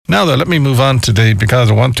Now though, let me move on today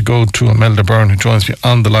because I want to go to Imelda Byrne, who joins me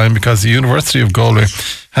on the line, because the University of Galway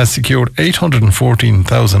has secured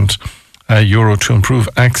 €814,000 to improve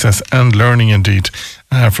access and learning indeed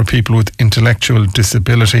for people with intellectual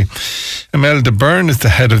disability. Imelda Byrne is the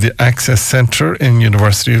head of the Access Centre in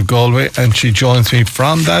University of Galway, and she joins me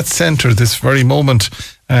from that centre this very moment.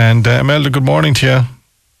 And Imelda, good morning to you.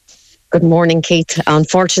 Good morning, Keith.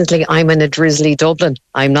 Unfortunately, I'm in a drizzly Dublin.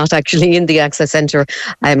 I'm not actually in the Access Centre.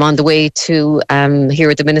 I'm on the way to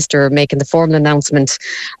hear the Minister making the formal announcement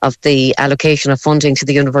of the allocation of funding to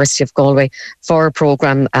the University of Galway for a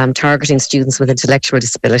programme targeting students with intellectual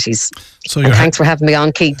disabilities. So thanks for having me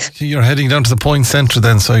on, Keith. You're heading down to the Point Centre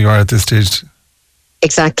then, so you are at this stage.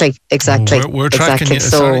 Exactly. We're tracking you.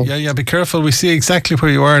 So, sorry, be careful. We see exactly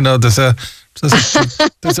where you are now. There's a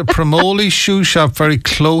Promoli shoe shop very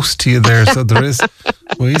close to you there, so there is.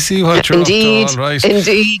 We see what you're up to, all right.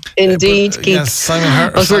 Indeed, Keith. Yes,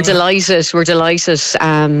 Simon we're delighted,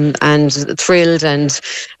 and thrilled and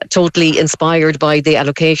totally inspired by the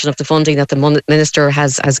allocation of the funding that the Minister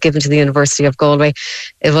has given to the University of Galway.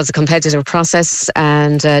 It was a competitive process,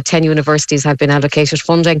 and 10 universities have been allocated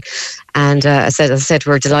funding, and as I said,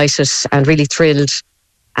 we're delighted and really thrilled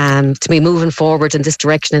to be moving forward in this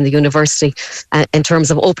direction in the university in terms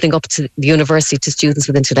of opening up to the university to students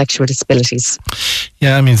with intellectual disabilities.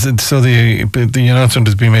 Yeah, I mean, so the announcement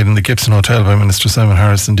has been made in the Gibson Hotel by Minister Simon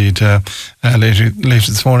Harris indeed later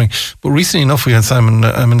this morning. But recently enough, we had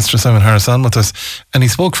Minister Simon Harris on with us, and he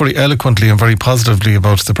spoke very eloquently and very positively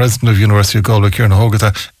about the President of University of Galway, Kieran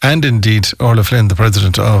Hogarth, and indeed Orla Flynn, the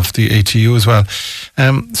President of the ATU as well.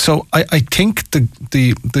 So I think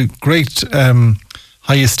the great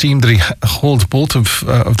high esteem that he holds both of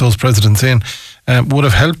those presidents in would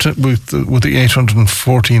have helped with the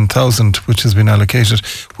 814,000 which has been allocated,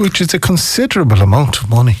 which is a considerable amount of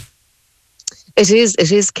money. It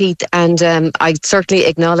is, Keith, and I certainly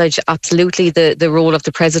acknowledge absolutely the role of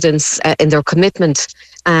the presidents in their commitment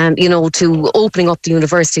to opening up the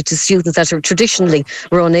university to students that are traditionally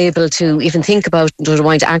were unable to even think about or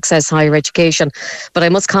want to access higher education. But I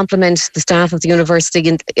must compliment the staff of the university,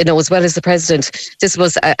 and as well as the president. This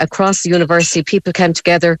was across the university. People came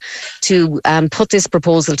together to put this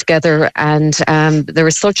proposal together, and there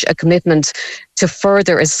is such a commitment to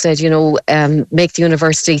further, as I said, make the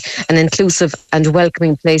university an inclusive and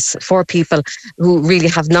welcoming place for people who really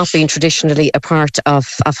have not been traditionally a part of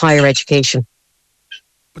higher education.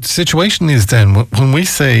 But the situation is then, when we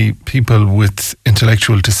say people with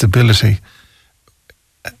intellectual disability,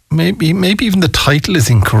 maybe even the title is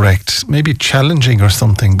incorrect, maybe challenging or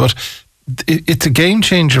something, but it's a game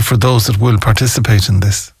changer for those that will participate in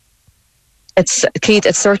this. Keith,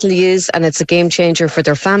 it certainly is, and it's a game changer for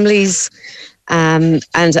their families. And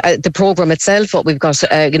the programme itself, what we've got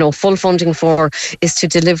full funding for, is to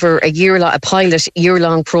deliver a pilot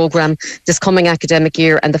year-long programme this coming academic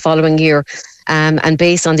year and the following year. And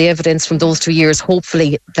based on the evidence from those 2 years,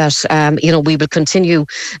 hopefully that we will continue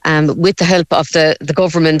with the help of the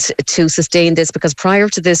government to sustain this, because prior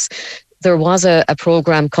to this there was a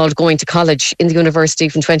programme called Going to College in the university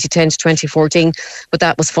from 2010 to 2014, but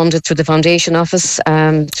that was funded through the Foundation Office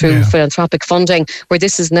through philanthropic funding, where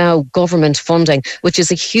this is now government funding, which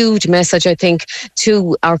is a huge message, I think,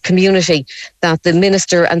 to our community, that the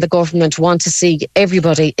Minister and the government want to see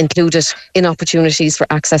everybody included in opportunities for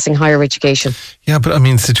accessing higher education. Yeah, but I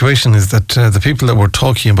mean, the situation is that the people that we're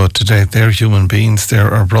talking about today, they're human beings.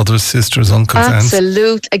 They're our brothers, sisters, uncles, aunts.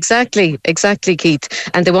 Absolutely, exactly, Keith.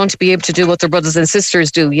 And they want to be able to do what their brothers and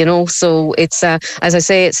sisters do, So it's, as I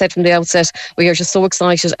said from the outset, we are just so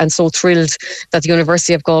excited and so thrilled that the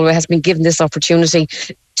University of Galway has been given this opportunity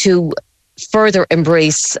to further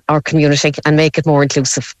embrace our community and make it more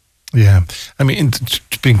inclusive. Yeah, I mean,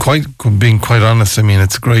 being quite honest, I mean,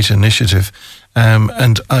 it's a great initiative.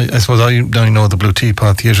 And I suppose I know the Blue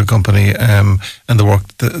Teapot Theatre Company and the work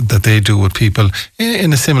that they do with people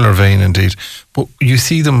in a similar vein indeed. But you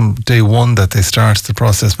see them day one that they start the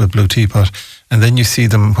process with Blue Teapot, and then you see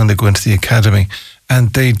them when they go into the academy,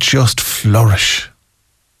 and they just flourish.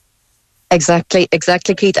 Exactly,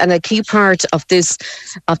 Keith. And a key part of this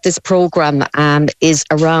programme is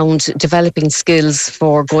around developing skills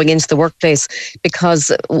for going into the workplace, because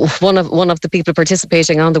one of the people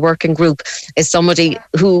participating on the working group is somebody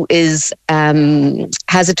who is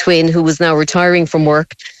has a twin who is now retiring from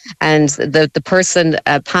work, and the person,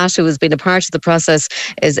 Pat, who has been a part of the process,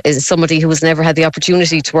 is somebody who has never had the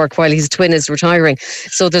opportunity to work while his twin is retiring.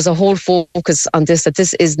 So there's a whole focus on this, that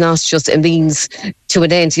this is not just a means to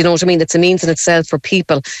an end, you know what I mean? It's a means in itself for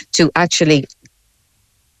people to actually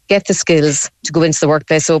get the skills to go into the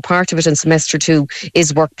workplace. So part of it in semester 2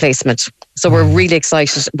 is work placement. So we're really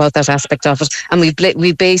excited about that aspect of it. And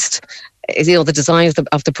we based the design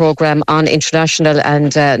of the programme on international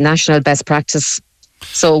and national best practice.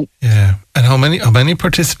 So yeah. And how many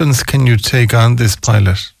participants can you take on this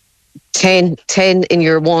pilot? 10 in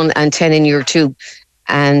year 1 and 10 in year 2.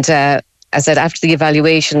 And as I said, after the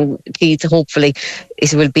evaluation, Keith, hopefully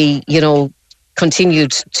it will be,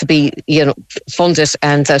 continued to be, funded,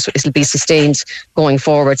 and that it'll be sustained going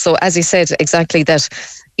forward. So as he said, exactly that,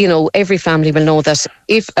 every family will know that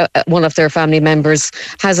if one of their family members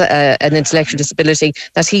has an intellectual disability,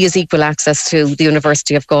 that he has equal access to the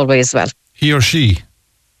University of Galway as well. He or she?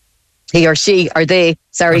 He or she, or they.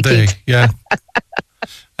 Sorry, or they, Keith. Yeah.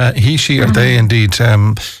 He, she, or they, indeed.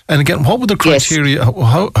 And again, what would the criteria?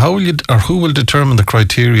 Yes. How will you, or who will determine the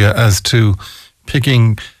criteria as to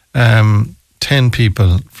picking 10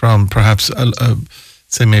 people from perhaps,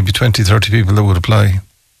 say, maybe 20, 30 people that would apply?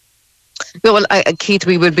 Well, Keith,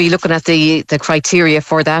 we will be looking at the criteria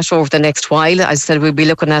for that over the next while. As I said, we'll be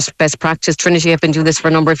looking at best practice. Trinity have been doing this for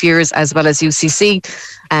a number of years, as well as UCC,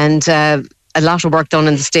 and a lot of work done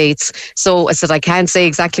in the States. So I said I can't say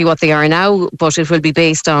exactly what they are now, but it will be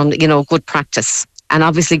based on, good practice. And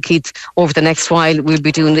obviously, Keith, over the next while, we'll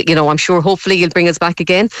be doing, I'm sure, hopefully you'll bring us back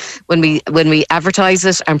again when we advertise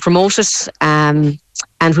it and promote it.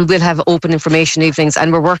 And we will have open information evenings,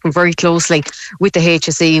 and we're working very closely with the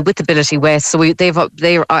HSE, with Ability West. So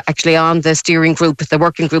they're actually on the steering group, the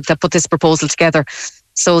working group that put this proposal together.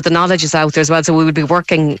 So the knowledge is out there as well. So we will be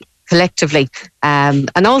working collectively, and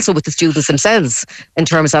also with the students themselves in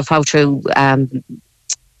terms of how to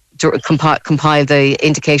compile the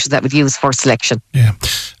indicators that we'd use for selection. Yeah.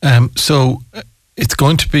 So it's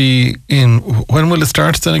going to be when will it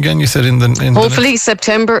start then again? You said hopefully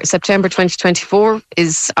September 2024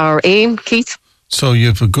 is our aim, Keith. So you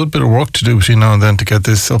have a good bit of work to do between now and then to get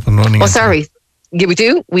this up and running. Oh, sorry. Yeah, we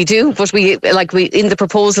do. But we in the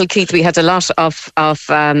proposal, Keith, we had a lot of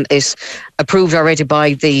it approved already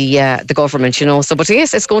by the government, So, but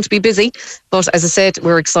yes, it's going to be busy. But as I said,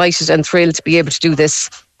 we're excited and thrilled to be able to do this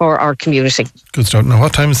for our community. Good start. Now,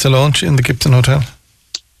 what time is the launch in the Gibson Hotel?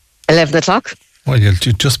 11 o'clock. Well, you'll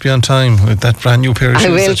just be on time with that brand new pair of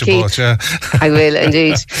shoes that you bought. Yeah. I will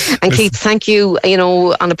indeed. And Keith, thank you,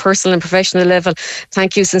 on a personal and professional level,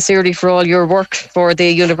 thank you sincerely for all your work for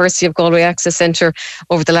the University of Galway Access Centre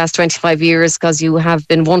over the last 25 years, because you have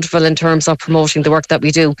been wonderful in terms of promoting the work that we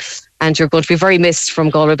do. And you're going to be very missed from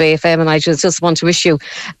Galway Bay FM. And I just want to wish you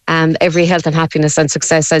every health and happiness and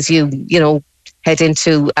success as you,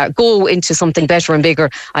 go into something better and bigger,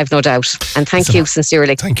 I've no doubt. And thank you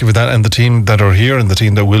sincerely. Thank you for that. And the team that are here and the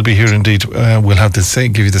team that will be here indeed will have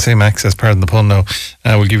give you the same access, pardon the pun now,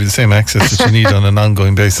 will give you the same access that you need on an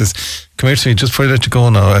ongoing basis. Come here to me, just before I let you go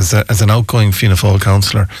now, as an outgoing Fianna Fáil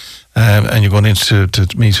councillor, and you're going in to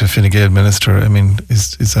meet a Fine Gael minister. I mean,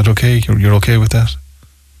 is that okay? You're okay with that?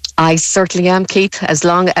 I certainly am, Keith, as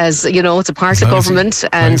long as, it's a part of government,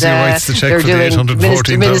 and they're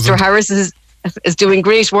doing, Minister Harris is doing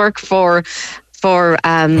great work for people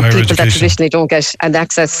that traditionally don't get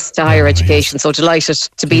access to higher education. So delighted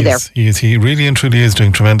to be there. He really and truly is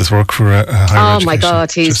doing tremendous work for higher education. Oh my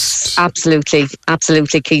God, he's absolutely,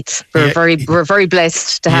 Keith. We're very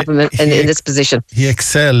blessed to have him in this position. He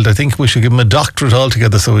excelled. I think we should give him a doctorate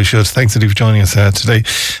altogether, so we should. Thanks indeed for joining us today.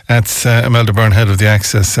 That's Imelda Byrne, head of the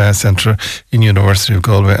Access Centre in University of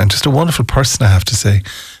Galway, and just a wonderful person, I have to say.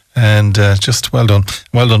 And just well done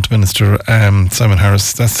to Minister Simon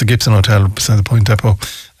Harris. That's the Gibson Hotel beside the Point Depot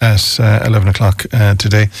at 11 o'clock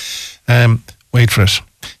today. Wait for it.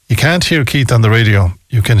 You can't hear Keith on the radio.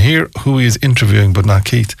 You can hear who he is interviewing, but not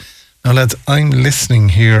Keith. Now lads, I'm listening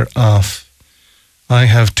here I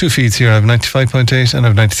have two feeds here. I have 95.8 and I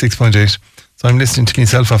have 96.8. So I'm listening to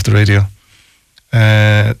myself off the radio.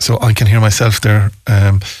 So I can hear myself there.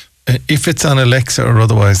 If it's on Alexa or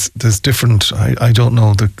otherwise, there's different, I don't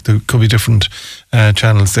know, there could be different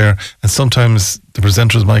channels there. And sometimes the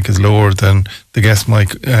presenter's mic is lower than the guest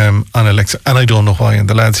mic on Alexa. And I don't know why. And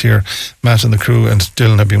the lads here, Matt and the crew and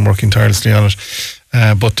Dylan, have been working tirelessly on it.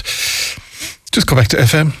 But just go back to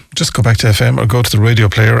FM. Just go back to FM or go to the radio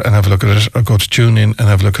player and have a look at it, or go to TuneIn and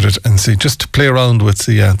have a look at it and see. Just play around with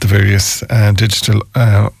the various digital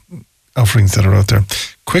offerings that are out there.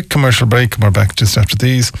 Quick commercial break, and we're back just after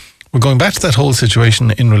these. We're going back to that whole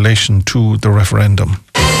situation in relation to the referendum.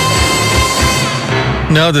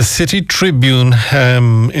 Now, the City Tribune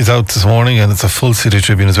is out this morning, and it's a full City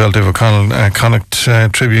Tribune as well. Dave O'Connell, Connacht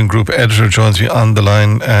Tribune Group editor, joins me on the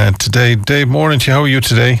line today. Dave, morning to you. How are you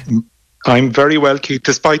today? I'm very well, Keith,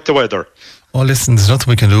 despite the weather. Oh, listen, there's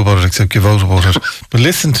nothing we can do about it except give out about it. But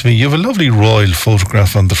listen to me, you have a lovely royal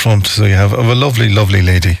photograph on the front, so you have of a lovely, lovely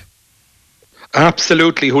lady.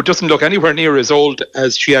 Absolutely, who doesn't look anywhere near as old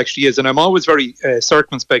as she actually is. And I'm always very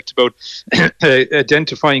circumspect about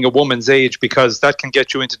identifying a woman's age, because that can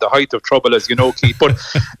get you into the height of trouble, as you know, Keith. But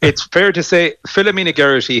it's fair to say Philomena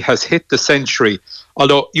Geraghty has hit the century.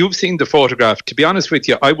 Although you've seen the photograph, to be honest with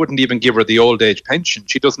you, I wouldn't even give her the old age pension.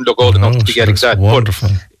 She doesn't look old enough to be getting that. Wonderful.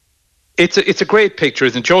 But it's a great picture,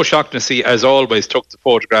 isn't it? Joe Shaughnessy, as always, took the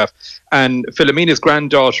photograph. And Philomena's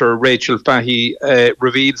granddaughter, Rachel Fahey,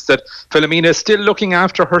 reveals that Philomena is still looking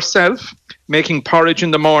after herself, making porridge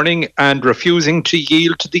in the morning and refusing to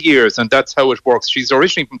yield to the years. And that's how it works. She's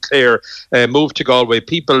originally from Clare, moved to Galway.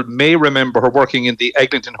 People may remember her working in the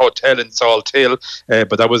Eglinton Hotel in Salt Hill,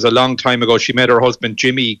 but that was a long time ago. She met her husband,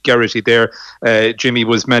 Jimmy Geraghty, there. Jimmy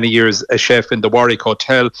was many years a chef in the Warwick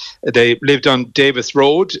Hotel. They lived on Davis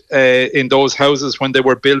Road in those houses when they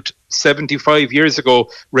were built 75 years ago,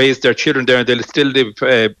 raised their children there, and they still live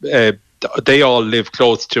they all live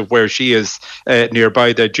close to where she is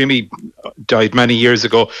nearby there. Jimmy died many years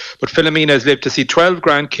ago, but Philomena has lived to see 12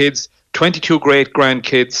 grandkids, 22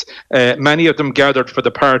 great-grandkids, many of them gathered for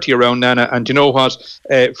the party around Nana. And you know what?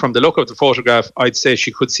 From the look of the photograph, I'd say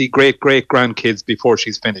she could see great-great-grandkids before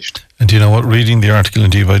she's finished. And do you know what? Reading the article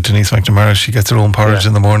indeed by Denise McNamara, she gets her own porridge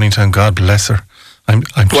in the morning time. God bless her. I'm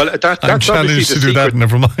challenged to do that.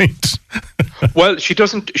 Never mind. Well, she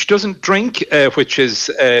doesn't drink, which is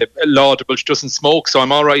laudable. She doesn't smoke, so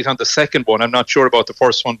I'm all right on the second one. I'm not sure about the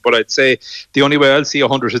first one, but I'd say the only way I'll see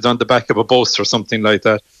 100 is on the back of a bus or something like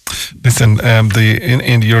that. Listen,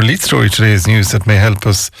 in your lead story today is news that may help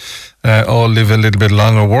us all live a little bit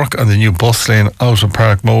longer. Work on the new bus lane out of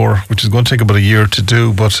Parkmore, which is going to take about a year to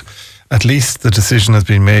do, but at least the decision has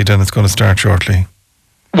been made and it's going to start shortly.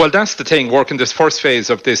 Well, that's the thing. Working this first phase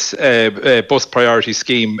of this bus priority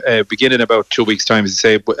scheme, beginning about 2 weeks' time, as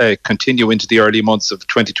I say, continue into the early months of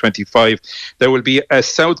 2025. There will be a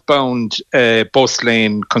southbound bus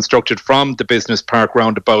lane constructed from the business park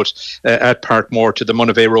roundabout at Parkmore to the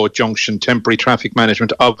Monavea Road junction. Temporary traffic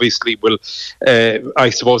management obviously will, I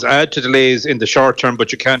suppose, add to delays in the short term,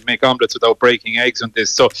 but you can't make omelettes without breaking eggs on this.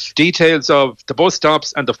 So details of the bus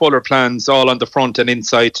stops and the fuller plans all on the front and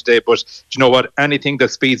inside today. But do you know what? Anything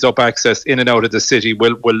that's speeds up access in and out of the city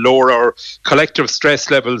will lower our collective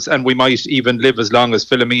stress levels, and we might even live as long as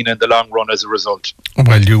Philomena in the long run as a result.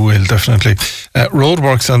 Well, you will, definitely.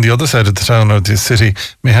 Roadworks on the other side of the town or the city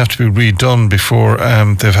may have to be redone before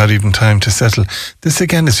they've had even time to settle. This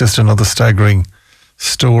again is just another staggering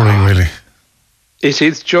story, really. It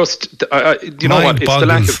is just, you know what, it's the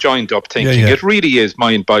lack of joined up thinking. It really is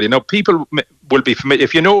mind-boggling. Now, people will be familiar.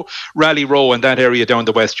 If you know Raleigh Row and that area down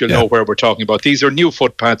the west, you'll know where we're talking about. These are new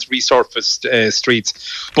footpaths, resurfaced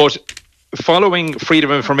streets. But following Freedom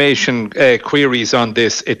of Information queries on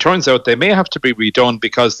this, it turns out they may have to be redone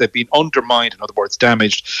because they've been undermined, in other words,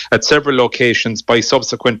 damaged at several locations by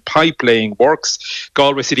subsequent pipe-laying works.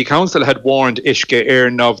 Galway City Council had warned Uisce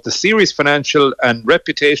Éireann of the serious financial and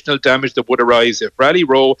reputational damage that would arise if Raleigh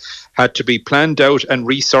Row had to be planned out and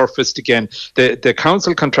resurfaced again. The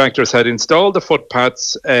council contractors had installed the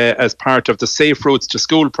footpaths as part of the Safe Routes to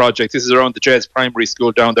School project. This is around the Jez Primary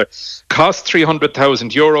School down there. Cost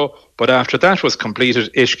 €300,000. But after that was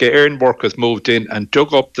completed, Uisce Éireann workers moved in and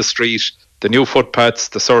dug up the street, the new footpaths,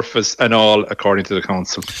 the surface and all, according to the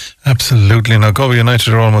council. Absolutely. Now, Galway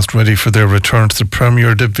United are almost ready for their return to the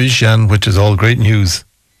Premier Division, which is all great news.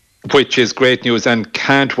 Which is great news, and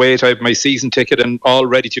can't wait. I have my season ticket and all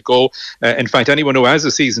ready to go. In fact, anyone who has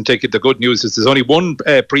a season ticket, the good news is there's only one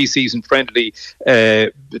pre-season friendly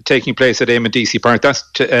taking place at Eamon DC Park. That's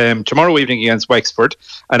tomorrow evening against Wexford,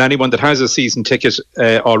 and anyone that has a season ticket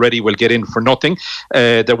already will get in for nothing.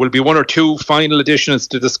 There will be one or two final additions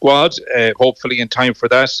to the squad, hopefully in time for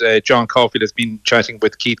that. John Caulfield has been chatting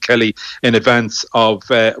with Keith Kelly in advance of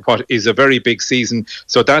what is a very big season.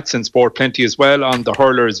 So that's in sport plenty as well. On the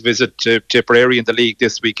hurlers visit to Tipperary in the league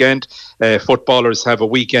this weekend. Footballers have a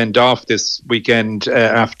weekend off this weekend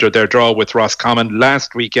after their draw with Roscommon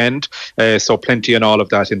last weekend. So plenty and all of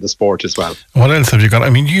that in the sport as well. What else have you got? I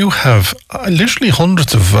mean, you have literally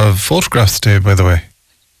hundreds of photographs today, by the way.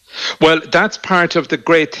 Well, that's part of the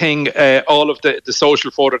great thing, all of the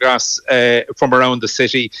social photographs from around the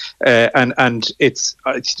city, and it's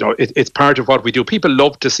part of what we do. People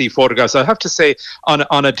love to see photographs. I have to say,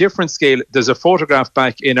 on a different scale, there's a photograph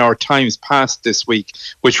back in our Times Past this week,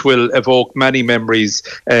 which will evoke many memories.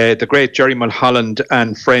 The great Jerry Mulholland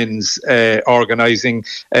and friends organising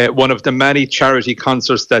one of the many charity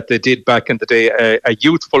concerts that they did back in the day, a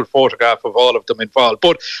youthful photograph of all of them involved.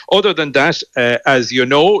 But other than that, as you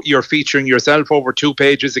know, you're featuring yourself over 2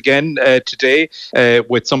 pages again today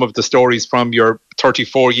with some of the stories from your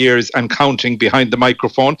 34 years and counting behind the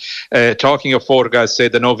microphone. Talking of photographs, say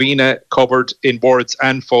the novena covered in words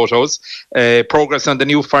and photos. Progress on the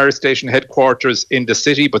new fire station headquarters in the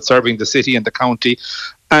city, but serving the city and the county.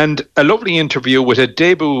 And a lovely interview with a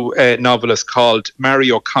debut novelist called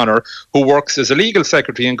Mary O'Connor, who works as a legal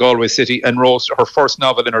secretary in Galway City and wrote her first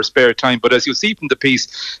novel in her spare time. But as you'll see from the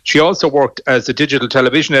piece, she also worked as a digital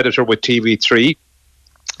television editor with TV3.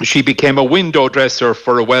 She became a window dresser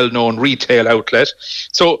for a well-known retail outlet.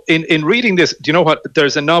 So in reading this, do you know what?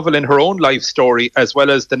 There's a novel in her own life story, as well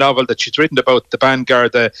as the novel that she's written about the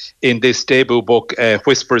Bangarda in this debut book,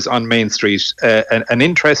 Whispers on Main Street. An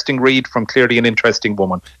interesting read from clearly an interesting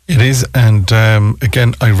woman. It is, and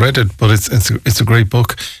again, I read it, but it's a great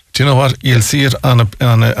book. Do you know what? You'll see it on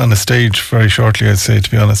a stage very shortly, I'd say, to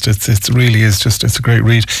be honest. It really is just, it's a great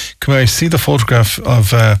read. Come here, I see the photograph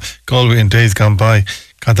of Galway in days gone by.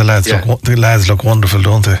 God, the lads look wonderful,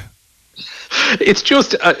 don't they? It's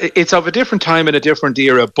just, it's of a different time and a different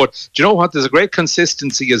era, but do you know what? There's a great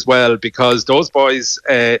consistency as well, because those boys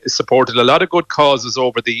supported a lot of good causes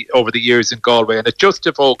over the years in Galway, and it just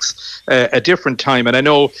evokes a different time. And I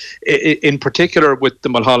know, in particular with the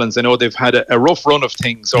Mulhollans, I know they've had a rough run of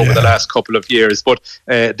things over the last couple of years, but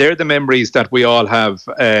they're the memories that we all have,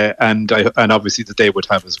 and obviously that they would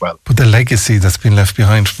have as well. But the legacy that's been left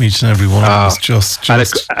behind from each and every one of them is just...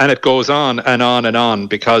 And it goes on and on and on,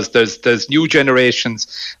 because there's new generations.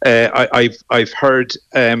 I've heard,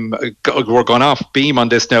 we're going off beam on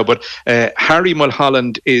this now, but Harry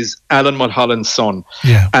Mulholland is Alan Mulholland's son.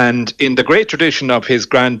 Yeah. And in the great tradition of his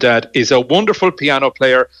granddad, is a wonderful piano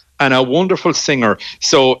player and a wonderful singer.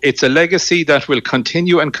 So it's a legacy that will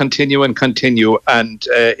continue and continue and continue, and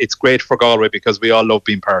it's great for Galway because we all love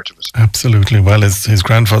being part of it. Absolutely. Well, his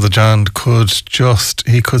grandfather John could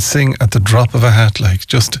sing at the drop of a hat, like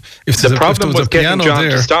just if the problem was getting John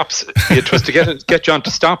to stop. It was to get John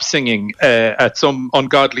to stop singing at some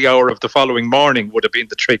ungodly hour of the following morning would have been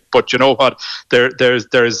the trick. But you know what?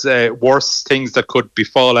 There's worse things that could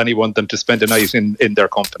befall anyone than to spend a night in their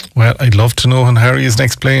company. Well, I'd love to know when Harry is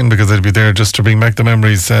next playing, because I'll be there just to bring back the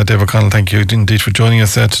memories. Dave O'Connell, thank you indeed for joining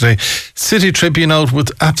us today. City Tribune out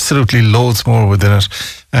with absolutely loads more within it,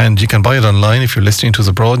 and you can buy it online if you're listening to us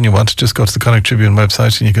abroad and you want to just go to the Connacht Tribune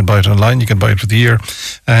website and you can buy it online. You can buy it for the year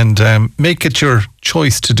and make it your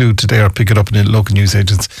choice to do today, or pick it up in the local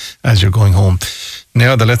newsagents as you're going home.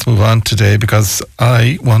 Now let's move on today, because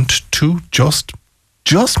I want to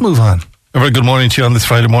just move on. A very good morning to you on this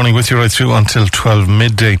Friday morning, with you right through until 12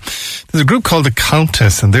 midday. There's a group called the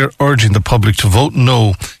Countess, and they're urging the public to vote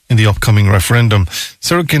no in the upcoming referendum.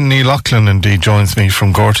 Sorcha Ní Loughlin indeed joins me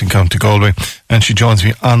from Gortin, County Galway, and she joins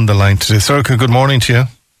me on the line today. Sorcha, good morning to you.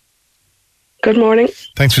 Good morning.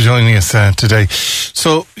 Thanks for joining us today.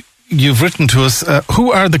 So you've written to us.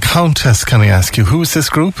 Who are the Countess, can I ask you? Who is this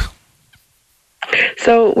group?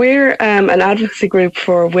 So we're an advocacy group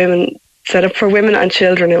for women, set up for women and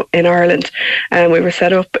children in Ireland. We were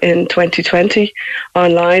set up in 2020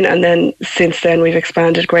 online, and then since then we've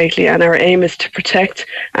expanded greatly, and our aim is to protect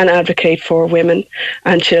and advocate for women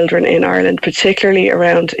and children in Ireland, particularly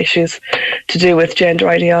around issues to do with gender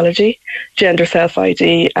ideology, gender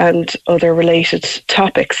self-ID and other related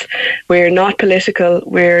topics. We're not political,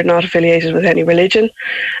 we're not affiliated with any religion,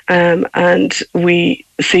 and we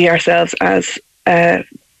see ourselves as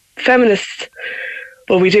feminists.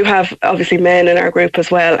 Well, we do have obviously men in our group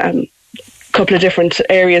as well, and a couple of different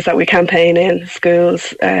areas that we campaign in: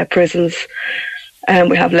 schools, prisons.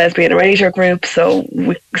 We have lesbian erasure group, so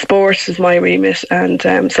sport is my remit, and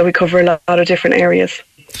so we cover a lot of different areas.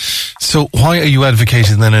 So why are you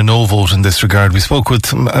advocating then a no vote in this regard? We spoke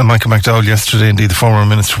with Michael McDowell yesterday, indeed the former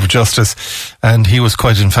Minister for Justice, and he was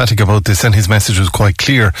quite emphatic about this, and his message was quite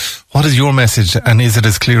clear. What is your message, and is it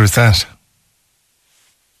as clear as that?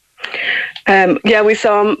 We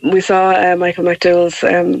saw Michael McDowell's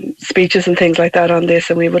speeches and things like that on this,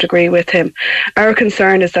 and we would agree with him. Our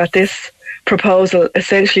concern is that this proposal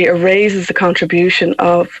essentially erases recognition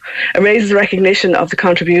of the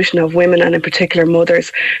contribution of women, and in particular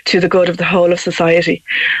mothers, to the good of the whole of society.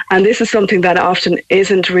 And this is something that often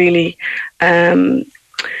isn't really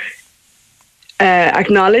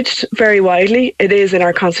acknowledged very widely. It is in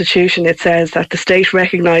our constitution. It says that the state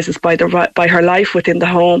recognises by her life within the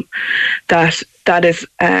home that is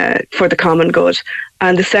for the common good.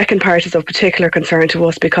 And the second part is of particular concern to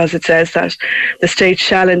us, because it says that the state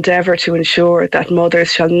shall endeavour to ensure that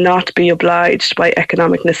mothers shall not be obliged by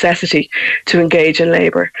economic necessity to engage in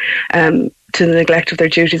labour. to the neglect of their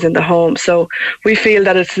duties in the home. So we feel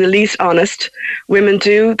that it's the least honest. Women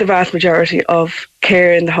do the vast majority of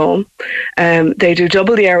care in the home. They do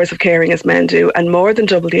double the hours of caring as men do, and more than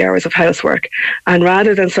double the hours of housework. And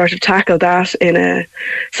rather than sort of tackle that in a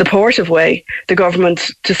supportive way, the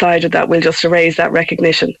government decided that we'll just erase that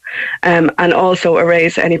recognition, and also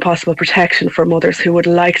erase any possible protection for mothers who would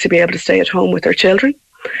like to be able to stay at home with their children.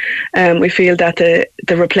 We feel that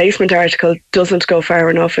the replacement article doesn't go far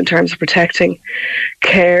enough in terms of protecting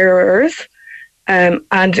carers,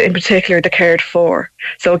 and in particular the cared for.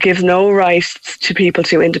 So it gives no rights to people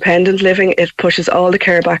to independent living. It pushes all the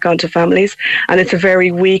care back onto families, and it's a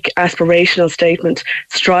very weak aspirational statement.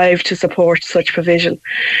 Strive to support such provision.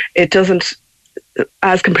 It doesn't,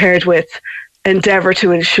 as compared with endeavour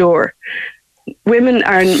to ensure. Women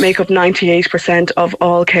make up 98% of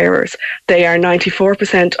all carers. They are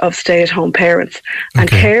 94% of stay-at-home parents. And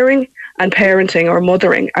caring and parenting or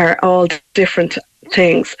mothering are all different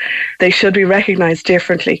things. They should be recognised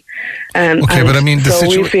differently. But I mean,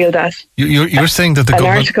 we feel that you're saying that the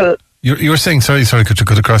government. You're saying, sorry, could you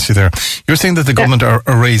cut across you there? You're saying that the government are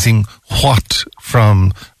erasing what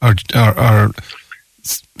from our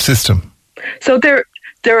system? So they're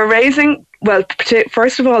erasing. Well,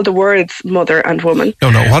 first of all, the words mother and woman. No.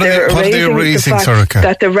 What are they erasing, Soraka?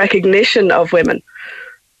 That the recognition of women.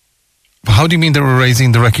 How do you mean they're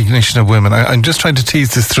erasing the recognition of women? I'm just trying to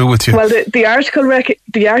tease this through with you. Well, the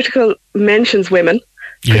article mentions women,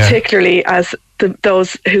 particularly as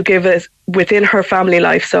those who give us within her family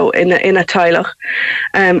life. So in a tailach,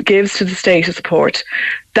 gives to the state of support.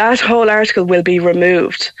 That whole article will be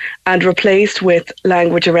removed and replaced with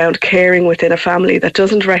language around caring within a family that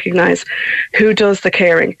doesn't recognise who does the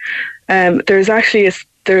caring. There's actually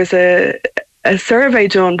a survey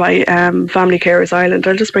done by Family Carers Ireland.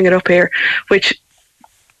 I'll just bring it up here, which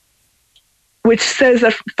says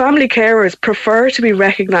that family carers prefer to be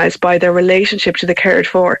recognised by their relationship to the cared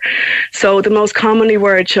for. So the most commonly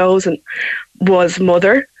word chosen was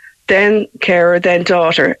mother, then carer, then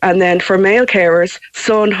daughter, and then for male carers,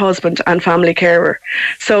 son, husband, and family carer.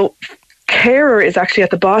 So carer is actually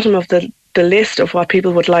at the bottom of the list of what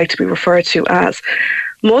people would like to be referred to as.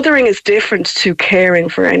 Mothering is different to caring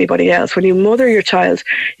for anybody else. When you mother your child,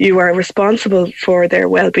 you are responsible for their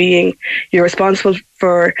well-being. You're responsible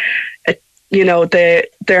for,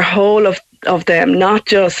 their whole of them, not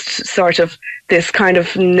just sort of this kind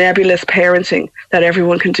of nebulous parenting that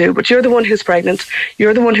everyone can do. But you're the one who's pregnant.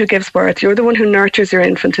 You're the one who gives birth. You're the one who nurtures your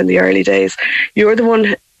infant in the early days. You're the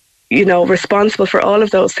one, responsible for all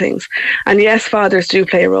of those things. And yes, fathers do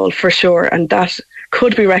play a role for sure, and that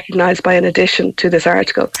could be recognised by an addition to this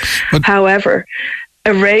article. But however,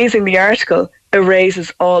 erasing the article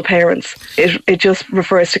erases all parents. It just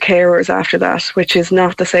refers to carers after that, which is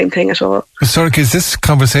not the same thing at all. Sorry, is this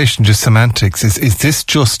conversation just semantics? Is this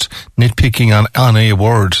just nitpicking on a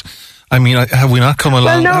word? I mean, have we not come a long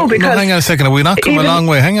way? Well, no, because... hang on a second. Have we not come a long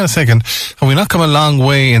way? Hang on a second. Have we not come a long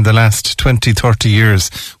way in the last 20, 30 years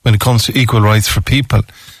when it comes to equal rights for people?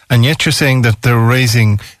 And yet you're saying that they're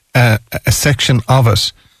raising a section of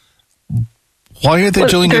it. Why are they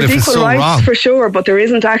doing it if it's so wrong? There's equal rights for sure, but there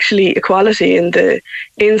isn't actually equality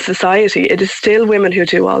in society. It is still women who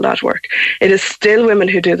do all that work. It is still women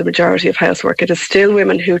who do the majority of housework. It is still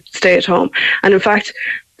women who stay at home. And in fact,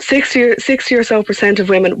 60 or so % of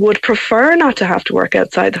women would prefer not to have to work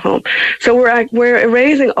outside the home. So we're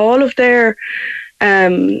erasing all of their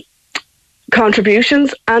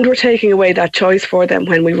contributions, and we're taking away that choice for them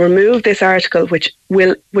when we remove this article which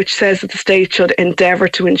says that the state should endeavour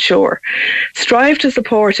to ensure. Strive to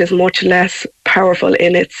support is much less powerful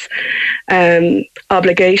in its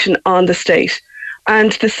obligation on the state.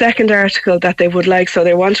 And the second article that they would like, so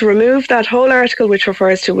they want to remove that whole article which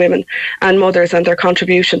refers to women and mothers and their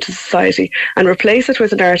contribution to society and replace it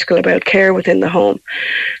with an article about care within the home.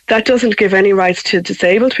 That doesn't give any rights to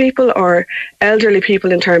disabled people or elderly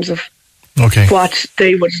people in terms of how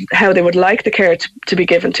they would like the care to be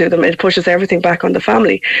given to them. It pushes everything back on the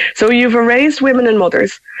family. So you've erased women and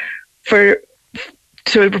mothers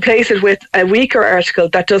to replace it with a weaker article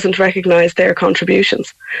that doesn't recognise their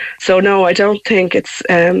contributions. So no, I don't think it's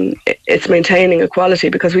maintaining equality,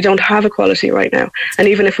 because we don't have equality right now. And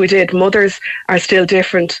even if we did, mothers are still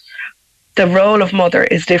different. The role of mother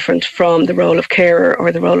is different from the role of carer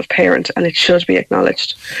or the role of parent, and it should be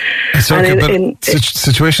acknowledged.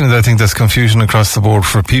 Situation is, I think there's confusion across the board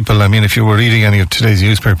for people. I mean, if you were reading any of today's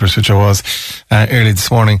newspapers, which I was early this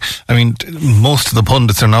morning, I mean, most of the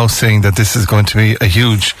pundits are now saying that this is going to be a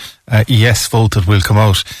huge yes vote that will come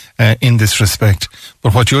out in this respect.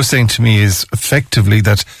 But what you're saying to me is effectively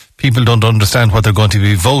that people don't understand what they're going to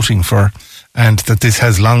be voting for, and that this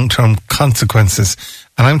has long-term consequences.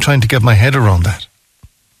 And I'm trying to get my head around that.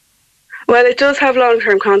 Well, it does have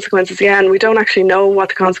long-term consequences, yeah, and we don't actually know what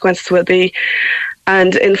the consequences will be.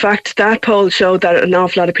 And in fact, that poll showed that an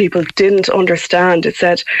awful lot of people didn't understand. It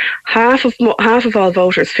said half of all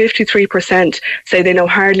voters, 53%, say they know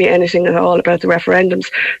hardly anything at all about the referendums.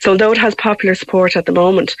 So although it has popular support at the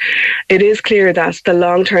moment, it is clear that the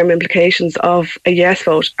long-term implications of a yes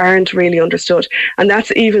vote aren't really understood. And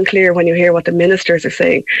that's even clear when you hear what the ministers are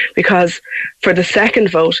saying, because for the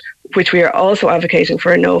second vote, which we are also advocating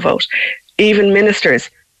for a no vote, even ministers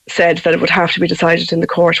said that it would have to be decided in the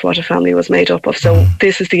court what a family was made up of. So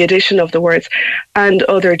this is the addition of the words "and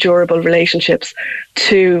other durable relationships"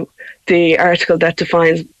 to the article that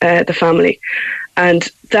defines the family. And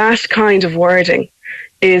that kind of wording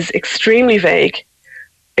is extremely vague,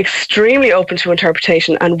 extremely open to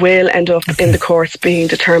interpretation, and will end up in the courts being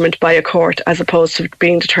determined by a court as opposed to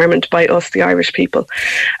being determined by us, the Irish people.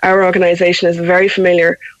 Our organisation is very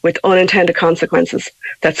familiar with unintended consequences.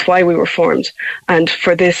 That's why we were formed. And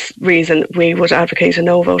for this reason, we would advocate a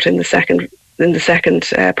no vote in the second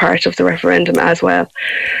part of the referendum as well.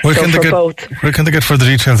 Where can they get further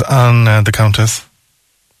details on the Countess?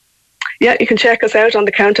 Yeah, you can check us out on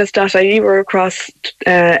the countess.ie. We're across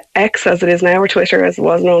X, as it is now, or Twitter, as it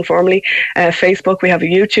was known formerly. Facebook, we have a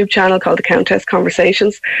YouTube channel called The Countess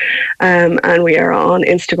Conversations. And we are on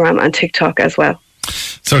Instagram and TikTok as well.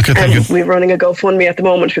 So, okay, thank you. We're running a GoFundMe at the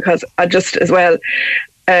moment because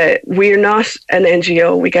we're not an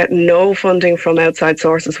NGO. We get no funding from outside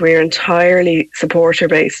sources. We're entirely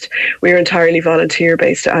supporter-based. We're entirely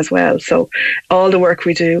volunteer-based as well. So all the work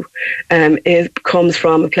we do comes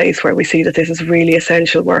from a place where we see that this is really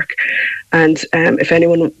essential work. And if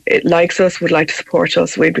anyone likes us, would like to support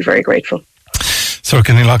us, we'd be very grateful. So,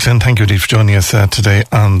 Kenny Loughlin, thank you indeed for joining us today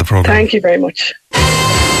on the programme. Thank you very much.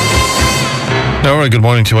 Now, right, good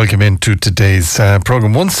morning to you. Welcome into today's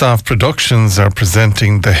programme. One Staff Productions are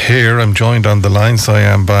presenting the Hare. I'm joined on the line, so I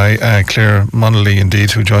am by Claire Monaghy, indeed,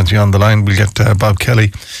 who joins me on the line. We'll get Bob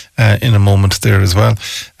Kelly in a moment there as well.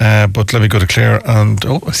 But let me go to Claire, and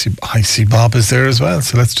I see Bob is there as well.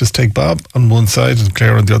 So let's just take Bob on one side and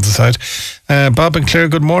Claire on the other side. Bob and Claire,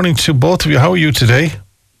 good morning to both of you. How are you today?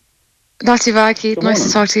 Not too bad, Keith. Nice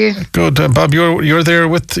to talk to you. Good. Bob, you're there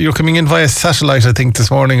you're coming in via satellite, I think, this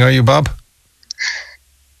morning. Are you, Bob?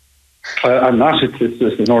 I'm not.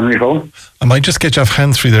 It's an ordinary phone. I might just get you off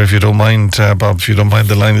hands-free there if you don't mind, Bob. If you don't mind,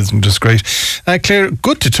 the line isn't just great. Claire,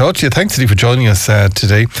 good to talk to you. Thanks for joining us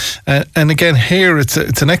today. And again, Hare, it's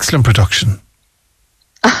an excellent production.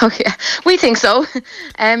 Oh yeah, we think so. We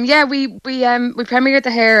premiered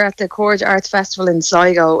the Hare at the Cork Arts Festival in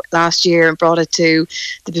Sligo last year and brought it to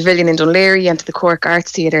the Pavilion in Dunleary and to the Cork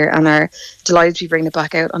Arts Theatre, and are delighted to be bringing it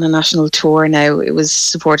back out on a national tour now. It was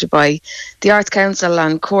supported by the Arts Council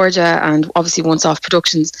and Corja and obviously One Staff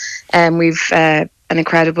Productions. We've an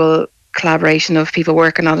incredible collaboration of people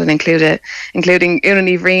working on it, including Una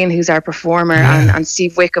Nivreen, who's our performer, and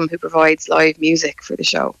Steve Wickham, who provides live music for the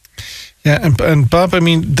show. Yeah, and Bob, I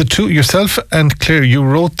mean, the two, yourself and Claire, you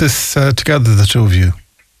wrote this together, the two of you.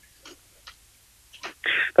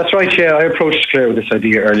 That's right. Yeah, I approached Claire with this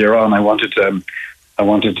idea earlier on. I wanted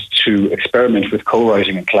to experiment with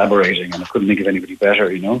co-writing and collaborating, and I couldn't think of anybody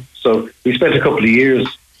better, So we spent a couple of years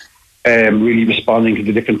really responding to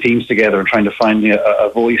the different themes together and trying to find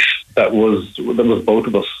a voice that was both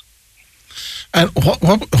of us. And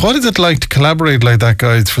what is it like to collaborate like that,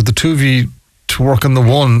 guys? For the two of you to work on the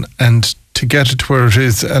one and to get it to where it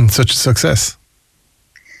is and such a success?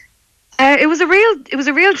 It was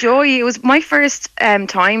a real joy. It was my first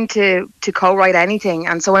time to co-write anything,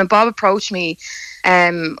 and so when Bob approached me,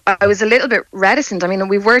 I was a little bit reticent. I mean,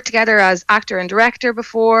 we've worked together as actor and director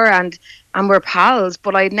before, and we're pals,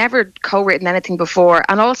 but I'd never co-written anything before.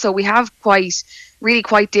 And also, we have really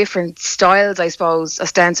quite different styles, I suppose,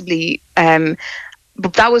 ostensibly.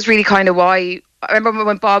 But that was really kind of why. I remember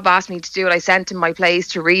when Bob asked me to do it, I sent him my plays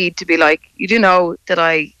to read, to be like, you do know that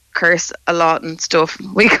I curse a lot and stuff.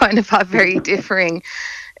 We kind of have very differing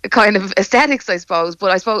kind of aesthetics, I suppose. But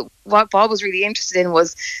I suppose what Bob was really interested in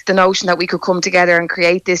was the notion that we could come together and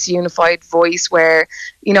create this unified voice where,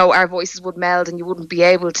 our voices would meld and you wouldn't be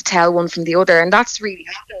able to tell one from the other. And that's really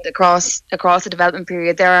happened across the development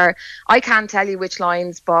period. I can't tell you which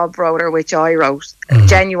lines Bob wrote or which I wrote.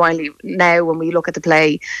 Genuinely, now when we look at the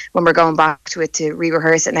play, when we're going back to it to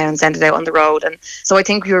re-rehearse it now and send it out on the road. And so I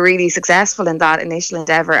think we were really successful in that initial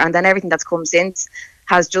endeavour. And then everything that's come since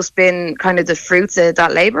has just been kind of the fruits of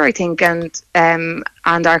that labour, I think, and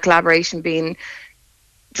our collaboration being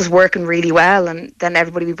just working really well, and then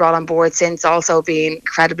everybody we brought on board since also being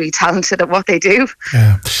incredibly talented at what they do.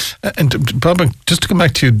 Yeah. And Bob, just to come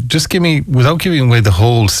back to you, just give me, without giving away the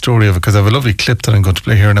whole story of it, because I have a lovely clip that I'm going to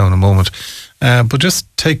play here now in a moment, but just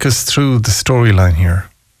take us through the storyline here.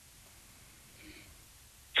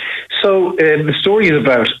 So the story is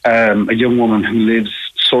about a young woman who lives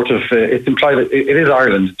sort of, it's implied that it is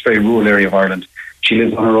Ireland, it's a very rural area of Ireland. She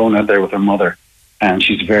lives on her own out there with her mother, and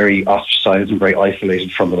she's very ostracised and very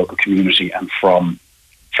isolated from the local community and from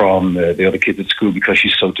the other kids at school because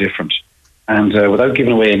she's so different. And without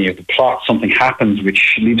giving away any of the plot, something happens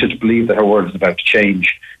which leads her to believe that her world is about to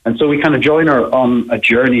change. And so we kind of join her on a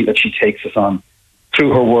journey that she takes us on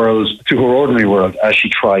through her world, through her ordinary world, as she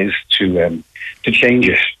tries to change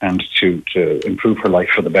it and to improve her life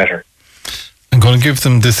for the better. I'm going to give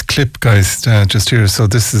them this clip, guys, just here. So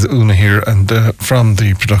this is Una here and from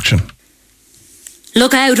the production.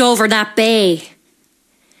 Look out over that bay.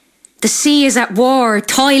 The sea is at war,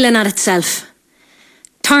 toiling at itself,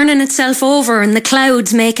 turning itself over and the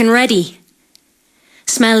clouds making ready.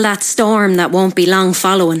 Smell that storm that won't be long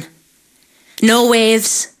following. No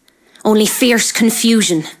waves, only fierce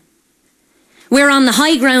confusion. We're on the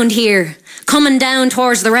high ground here, coming down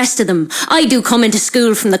towards the rest of them. I do come into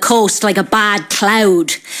school from the coast like a bad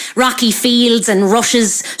cloud. Rocky fields and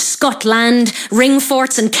rushes, scut land, ring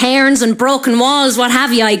forts and cairns and broken walls, what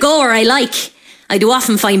have you. I go where I like. I do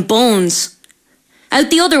often find bones. Out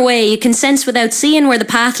the other way, you can sense without seeing where the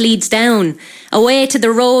path leads down. Away to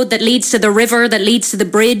the road that leads to the river, that leads to the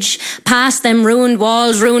bridge. Past them ruined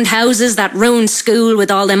walls, ruined houses, that ruined school with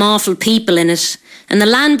all them awful people in it. And the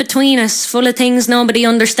land between us, full of things nobody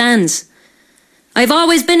understands. I've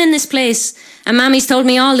always been in this place, and Mammy's told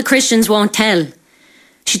me all the Christians won't tell.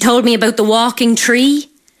 She told me about the walking tree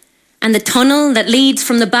and the tunnel that leads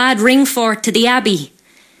from the bad ring fort to the abbey.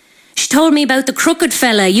 She told me about the crooked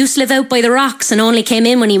fella used to live out by the rocks and only came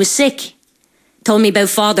in when he was sick. Told me about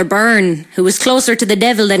Father Byrne, who was closer to the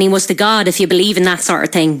devil than he was to God, if you believe in that sort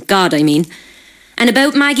of thing. God, I mean. And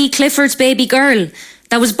about Maggie Clifford's baby girl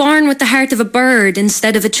that was born with the heart of a bird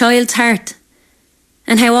instead of a child's heart.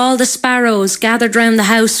 And how all the sparrows gathered round the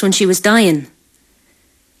house when she was dying.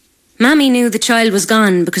 Mammy knew the child was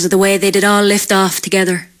gone because of the way they did all lift off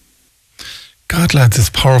together. God, lads, it's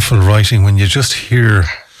powerful writing when you just hear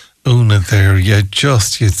Una there. You'd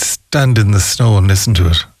stand in the snow and listen to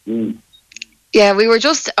it. Mm. Yeah,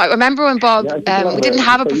 I remember when Bob, we didn't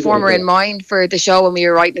have a performer in mind for the show when we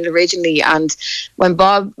were writing it originally, and when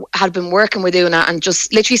Bob had been working with Una and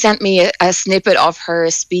just literally sent me a snippet of her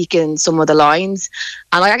speaking some of the lines,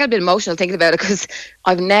 and I got a bit emotional thinking about it because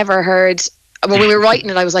I've never heard. When we were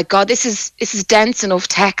writing it, I was like, God, this is dense enough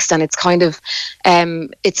text, and it's kind of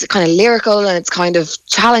lyrical and it's kind of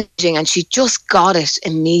challenging, and she just got it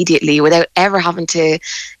immediately without ever having to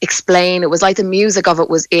explain. It was like the music of it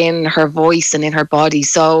was in her voice and in her body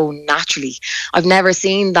so naturally. I've never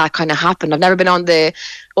seen that kind of happen. I've never been on the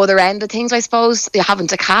other end of things, I suppose, having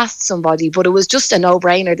to cast somebody, but it was just a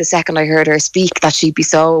no-brainer the second I heard her speak that she'd be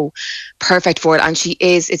so perfect for it, and she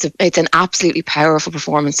is. It's an absolutely powerful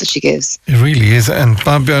performance that she gives. It really is. And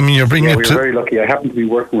Bob, I mean, you're bringing we were very lucky. I happened to be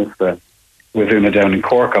working with Una down in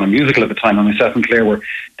Cork on a musical at the time, and myself and Claire were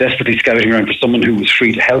desperately scouting around for someone who was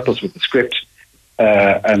free to help us with the script,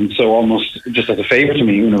 and so almost just as a favour to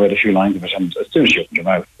me, Una read a few lines of it, and as soon as she opened her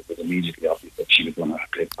mouth, it was immediately obvious that she was going to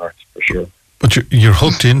play the part for sure. But you're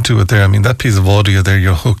hooked into it there. I mean, that piece of audio there,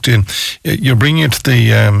 you're hooked in. You're bringing it to the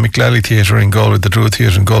McLally Theatre in Galway, the Druid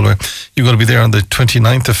Theatre in Galway. You're going to be there on the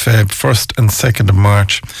 29th of Feb, 1st and 2nd of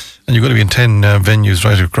March. And you're going to be in 10 venues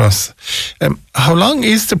right across. How long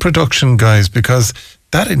is the production, guys? Because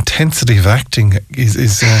that intensity of acting is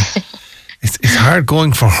it's hard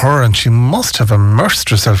going for her, and she must have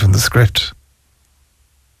immersed herself in the script.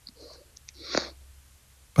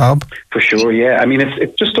 Bob? For sure, yeah. I mean,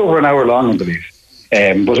 it's just over an hour long, I believe.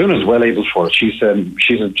 But Una's well able for it. She's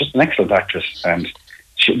just an excellent actress, and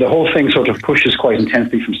the whole thing sort of pushes quite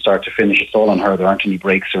intensely from start to finish. It's all on her. There aren't any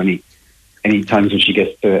breaks or any times when she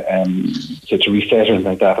gets to reset or anything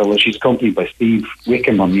like that. Although she's accompanied by Steve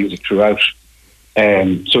Wickham on music throughout.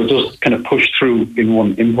 So it does kind of push through in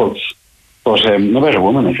one impulse. But no better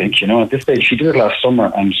woman, I think. At this stage, she did it last summer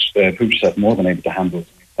and proved herself more than able to handle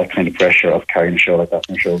that kind of pressure of carrying a show like that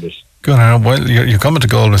on her shoulders. Good. Well, you're coming to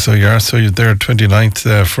Galway, so you're there 29th,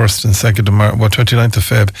 1st and 2nd of March. Well, 29th of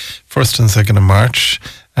Feb, 1st and 2nd of March.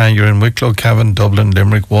 And you're in Wicklow, Cavan, Dublin,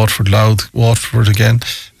 Limerick, Waterford, Louth, Waterford again,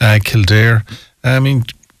 Kildare. I mean,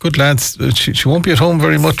 good lads. She won't be at home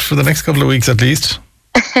very much for the next couple of weeks at least.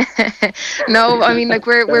 No, I mean, like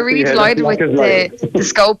we're really delighted with the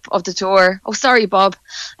scope of the tour. Oh, sorry, Bob.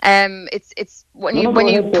 It's when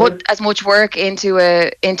you put as much work into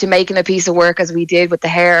making a piece of work as we did with the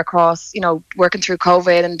Hare across, working through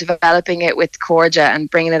COVID and developing it with Corja and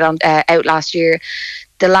bringing it on out last year.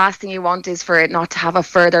 The last thing you want is for it not to have a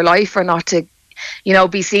further life or not to,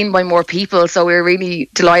 be seen by more people. So we're really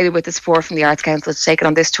delighted with the support from the Arts Council to take it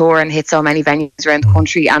on this tour and hit so many venues around the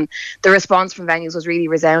country. And the response from venues was really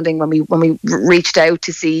resounding when we reached out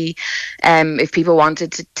to see if people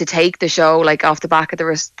wanted to take the show, like off the back of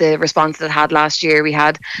the response that it had last year. We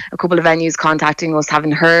had a couple of venues contacting us,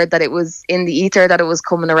 having heard that it was in the ether, that it was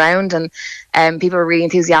coming around, and people were really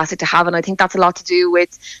enthusiastic to have it. And I think that's a lot to do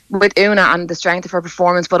with Una and the strength of her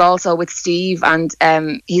performance, but also with Steve, and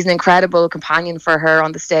he's an incredible companion for her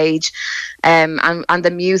on the stage, and the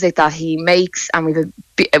music that he makes. And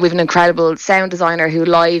we've an incredible sound designer who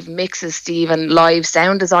live mixes Steve and live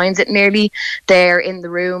sound designs it nearly there in the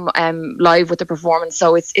room, live with the performance.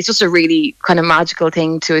 So it's just a really kind of magical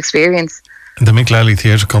thing to experience. And the Mick Lally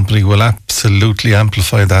Theatre Company will absolutely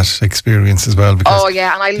amplify that experience as well. Because and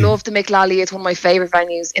I love the Mick Lally. It's one of my favourite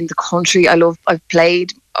venues in the country. I've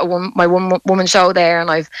played my one woman show there,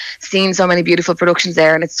 and I've seen so many beautiful productions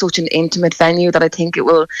there, and it's such an intimate venue that I think it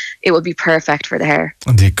will be perfect for the Hare.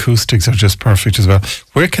 And the acoustics are just perfect as well.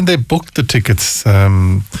 Where can they book the tickets?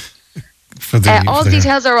 All the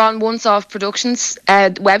details are on Once Off Productions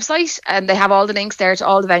website, and they have all the links there to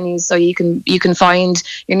all the venues, so you can find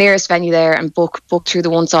your nearest venue there and book through the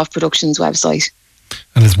Once Off Productions website.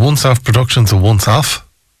 And is Once Off Productions a once off?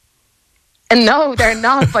 And no, they're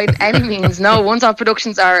not by any means. No, Once Off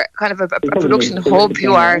Productions are kind of a production hub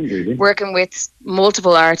who are working with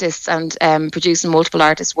multiple artists and producing multiple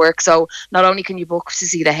artists' work. So not only can you book to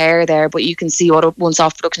see the Hare there, but you can see what Once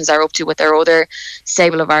Off Productions are up to with their other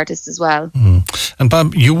stable of artists as well. And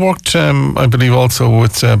Bob, you worked, I believe, also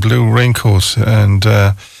with Blue Raincoat and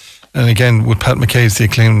again with Pat McCabe's the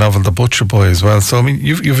acclaimed novel The Butcher Boy as well. So I mean,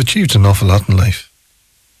 you've achieved an awful lot in life.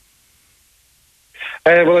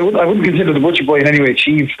 Well, I wouldn't consider The Butcher Boy in any way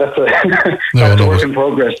achieved. That's a work in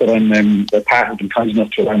progress that Pat has been kind enough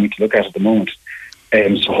to allow me to look at the moment.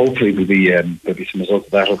 So hopefully there'll be some results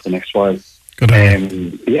of that over the next while. Good.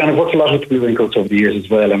 And I've worked a lot with the Blue Raincoats over the years as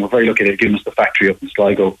well, and we're very lucky they've given us the factory up in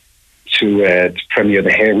Sligo to premiere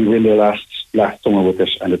the Hare. We were in there last summer with it,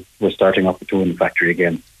 and we're starting off the tour in the factory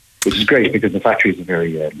again, which is great because the factory is a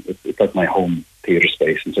very it's like my home theatre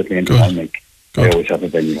space, and certainly anything I make, I always have a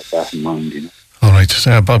venue like that in mind. All right,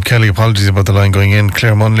 Bob Kelly, apologies about the line going in.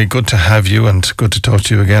 Claire Munley, good to have you and good to talk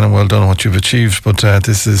to you again, and well done on what you've achieved. But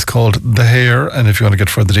this is called The Hare, and if you want to get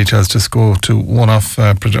further details, just go to Once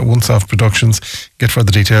Off Productions, get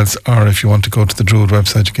further details, or if you want to go to the Druid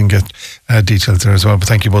website, you can get details there as well. But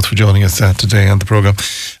thank you both for joining us today on the programme.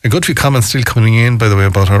 A good few comments still coming in, by the way,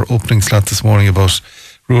 about our opening slot this morning about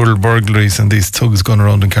rural burglaries and these thugs going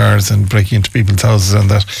around in cars and breaking into people's houses and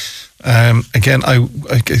that. Again,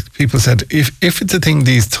 people said if it's a thing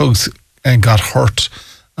these thugs got hurt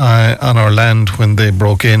on our land when they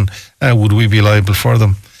broke in, would we be liable for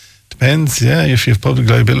them? Depends. Yeah, if you have public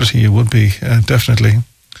liability, you would be definitely.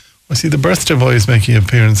 I see the birthday boy is making an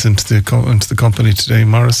appearance into the company today.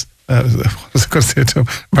 Morris, what was I going to say to him?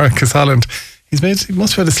 Marcus Holland. He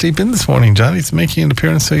must have had a sleep in this morning, John. He's making an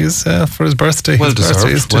appearance for his birthday. Well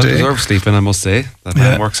deserved sleeping, I must say. That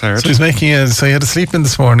man works hard. So he's so he had a sleep in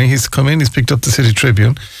this morning. He's come in, he's picked up the City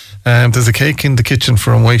Tribune. There's a cake in the kitchen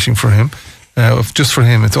for him, waiting for him. Just for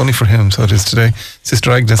him, it's only for him, so it is today.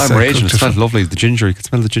 Sister Agnes. I'm raging, it smells lovely. The ginger, you can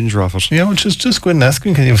smell the ginger off it. Yeah, well, just go in and ask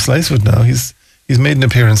him, can you have a slice of it now? He's made an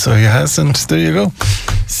appearance, so he has, and there you go.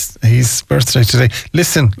 His birthday today.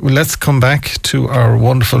 Listen, let's come back to our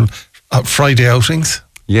wonderful Friday outings.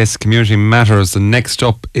 Yes, Community Matters. The next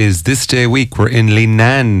up is this day week. We're in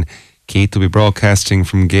Leenane. Keith will be broadcasting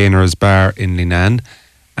from Gaynor's Bar in Leenane.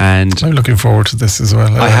 And I'm looking forward to this as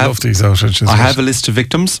well. I love these outages. I have a list of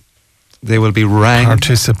victims. They will be rang.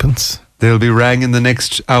 Participants. They'll be rang in the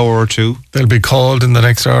next hour or two. They'll be called in the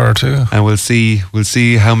next hour or two. And we'll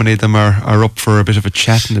see how many of them are up for a bit of a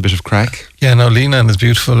chat and a bit of crack. Yeah, no, Leenane is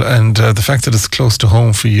beautiful, and the fact that it's close to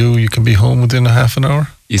home for you can be home within a half an hour.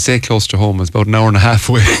 You say close to home, it's about an hour and a half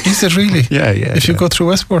away. Is it really? Yeah. If you go through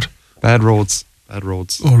Westport? Bad roads.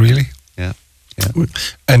 Oh, really? Yeah.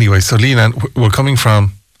 Anyway, so Leenane, we're coming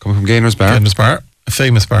from Gaynor's Bar. Gaynor's Bar, a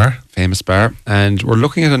famous bar. And we're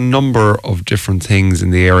looking at a number of different things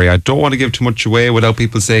in the area. I don't want to give too much away without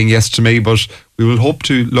people saying yes to me, but we will hope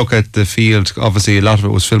to look at the field. Obviously, a lot of it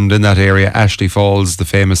was filmed in that area, Ashley Falls, the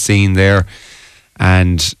famous scene there,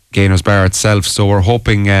 and Gaynor's Bar itself. So we're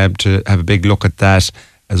hoping to have a big look at that.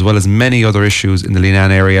 as well as many other issues in the Leenane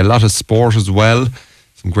area. A lot of sport as well.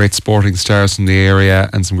 Some great sporting stars from the area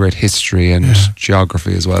and some great history and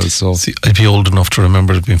geography as well. So, see, I'd be old enough to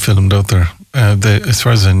remember it being filmed out there. As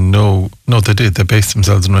far as I know, they did. They based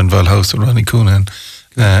themselves in Renval House with Ronnie Coonan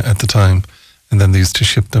at the time, and then they used to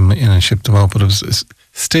ship them in and ship them out. But it's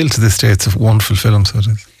still to this day, it's a wonderful film. So it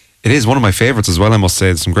is. It is one of my favourites as well, I must say.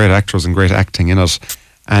 There's some great actors and great acting in it.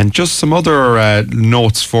 And just some other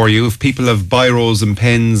notes for you. If people have biros and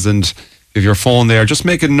pens and if your phone there, just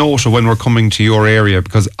make a note of when we're coming to your area,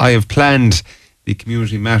 because I have planned the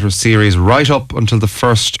Community Matters series right up until the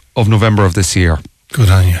 1st of November of this year. Good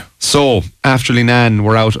on you. So, after Leenane,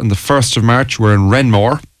 we're out on the 1st of March, we're in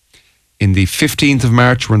Renmore. In the 15th of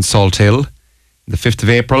March, we're in Salthill. The 5th of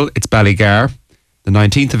April, it's Ballygar. The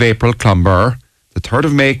 19th of April, Clonbur. The 3rd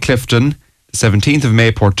of May, Clifton. The 17th of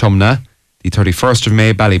May, Portumna. The 31st of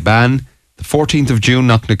May, Ballyban. The 14th of June,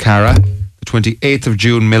 Knocknacarra. The 28th of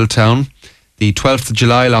June, Milltown. The 12th of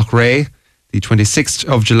July, Loughrea. The 26th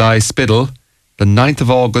of July, Spiddle. The 9th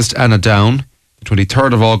of August, Annadown. The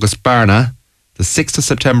 23rd of August, Barna. The 6th of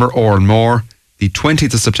September, Oranmore. The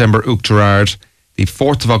 20th of September, Uachtarard. The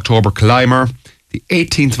 4th of October, Collimer. The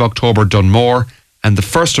 18th of October, Dunmore. And the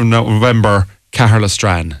 1st of November,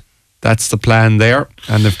 Caherlastran. That's the plan there.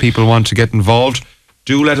 And if people want to get involved,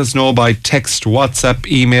 do let us know by text, WhatsApp,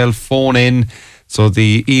 email, phone in. So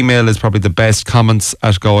the email is probably the best,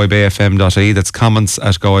 comments@galwaybayfm.ie. That's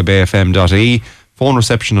comments@galwaybayfm.ie. Phone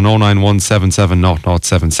reception on 09177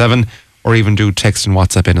 0077, or even do text and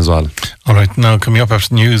WhatsApp in as well. All right, now coming up after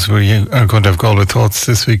the news, we are going to have Galway Thoughts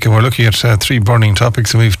this week, and we're looking at 3 burning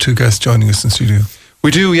topics, and we have 2 guests joining us in the studio. We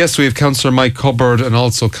do, yes. We have Councillor Mike Cubbard and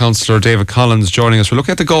also Councillor David Collins joining us. We're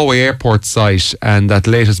looking at the Galway Airport site and that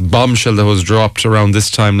latest bombshell that was dropped around this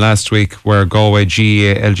time last week, where Galway,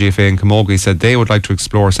 GEA, LGFA and Camogie said they would like to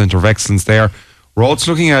explore a centre of excellence there. We're also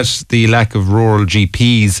looking at the lack of rural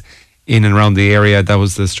GPs in and around the area. That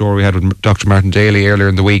was the story we had with Dr. Martin Daly earlier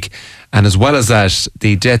in the week. And as well as that,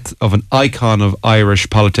 the death of an icon of Irish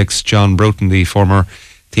politics, John Bruton, the former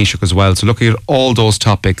Taoiseach as well. So looking at all those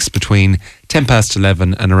topics between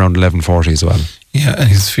 11 and around 11:40 as well. Yeah, and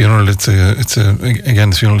his funeral, again,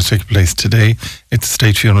 his funeral is taking place today. It's a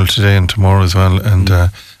state funeral today and tomorrow as well. And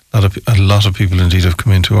a lot of people indeed have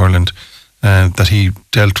come into Ireland that he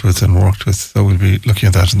dealt with and worked with. So we'll be looking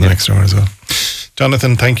at that in the next hour as well.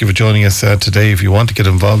 Jonathan, thank you for joining us today. If you want to get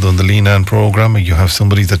involved on the Leenane programme, or you have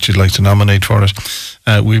somebody that you'd like to nominate for it,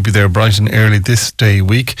 we'll be there bright and early this day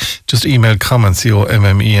week. Just email comments,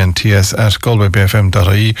 COMMENTS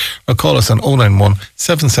 @galwaybayfm.ie, or call us on 091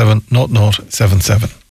 77 0077.